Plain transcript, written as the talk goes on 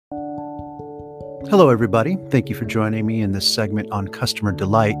Hello, everybody. Thank you for joining me in this segment on customer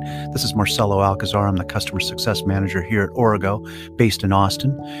delight. This is Marcelo Alcazar. I'm the customer success manager here at Aurigo, based in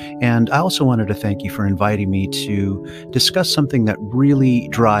Austin. And I also wanted to thank you for inviting me to discuss something that really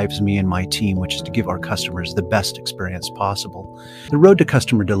drives me and my team, which is to give our customers the best experience possible. The road to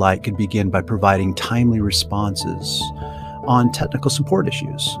customer delight could begin by providing timely responses on technical support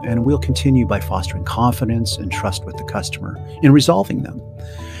issues, and we'll continue by fostering confidence and trust with the customer in resolving them.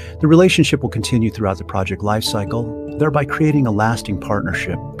 The relationship will continue throughout the project lifecycle, thereby creating a lasting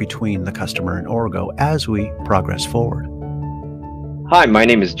partnership between the customer and Aurigo as we progress forward. Hi, my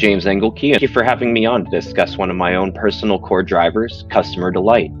name is James Engelke. Thank you for having me on to discuss one of my own personal core drivers, customer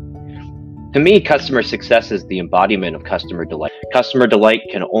delight. To me, customer success is the embodiment of customer delight. Customer delight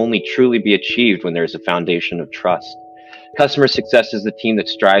can only truly be achieved when there is a foundation of trust. Customer success is the team that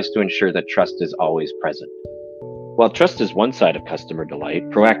strives to ensure that trust is always present. While trust is one side of customer delight,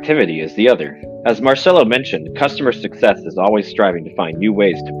 proactivity is the other. As Marcelo mentioned, customer success is always striving to find new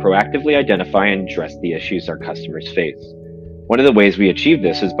ways to proactively identify and address the issues our customers face. One of the ways we achieve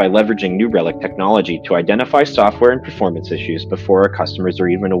this is by leveraging New Relic technology to identify software and performance issues before our customers are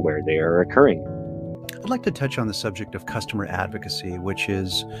even aware they are occurring. I'd like to touch on the subject of customer advocacy, which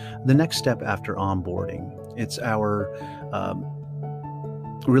is the next step after onboarding. It's our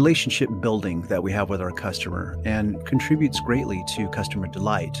relationship building that we have with our customer and contributes greatly to customer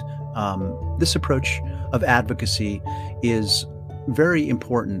delight. This approach of advocacy is very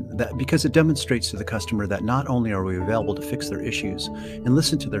important because it demonstrates to the customer that not only are we available to fix their issues and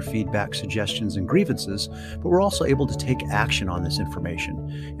listen to their feedback, suggestions, and grievances, but we're also able to take action on this information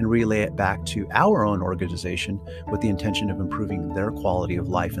and relay it back to our own organization with the intention of improving their quality of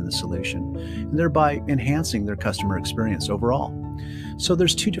life in the solution, and thereby enhancing their customer experience overall. So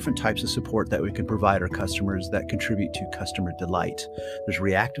there's two different types of support that we can provide our customers that contribute to customer delight. There's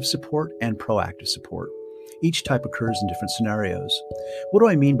reactive support and proactive support. Each type occurs in different scenarios. What do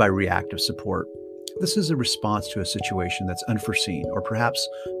I mean by reactive support? This is a response to a situation that's unforeseen or perhaps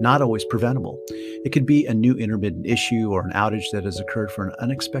not always preventable. It could be a new intermittent issue or an outage that has occurred for an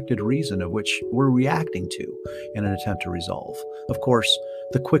unexpected reason of which we're reacting to in an attempt to resolve. Of course,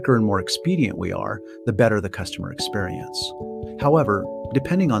 the quicker and more expedient we are, the better the customer experience. However,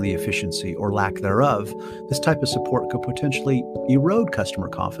 depending on the efficiency or lack thereof, this type of support could potentially erode customer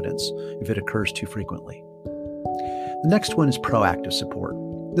confidence if it occurs too frequently. The next one is proactive support.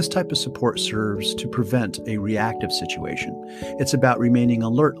 This type of support serves to prevent a reactive situation. It's about remaining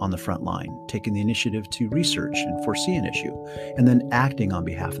alert on the front line, taking the initiative to research and foresee an issue, and then acting on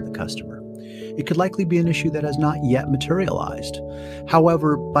behalf of the customer. It could likely be an issue that has not yet materialized.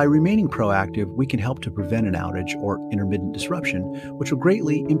 However, by remaining proactive, we can help to prevent an outage or intermittent disruption, which will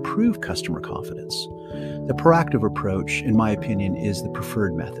greatly improve customer confidence. The proactive approach, in my opinion, is the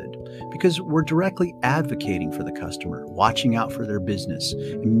preferred method because we're directly advocating for the customer, watching out for their business,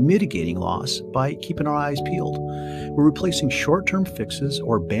 and mitigating loss by keeping our eyes peeled. We're replacing short-term fixes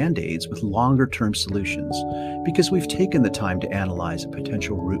or band-aids with longer-term solutions because we've taken the time to analyze a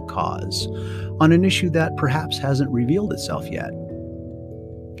potential root cause on an issue that perhaps hasn't revealed itself yet.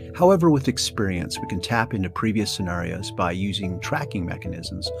 However, with experience, we can tap into previous scenarios by using tracking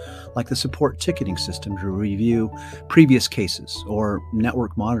mechanisms like the support ticketing system to review previous cases or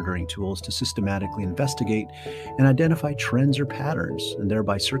network monitoring tools to systematically investigate and identify trends or patterns and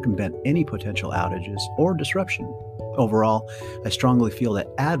thereby circumvent any potential outages or disruption. Overall, I strongly feel that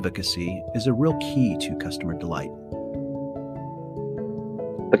advocacy is a real key to customer delight.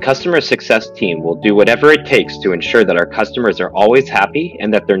 The customer success team will do whatever it takes to ensure that our customers are always happy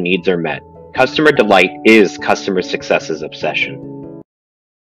and that their needs are met. Customer delight is customer success's obsession.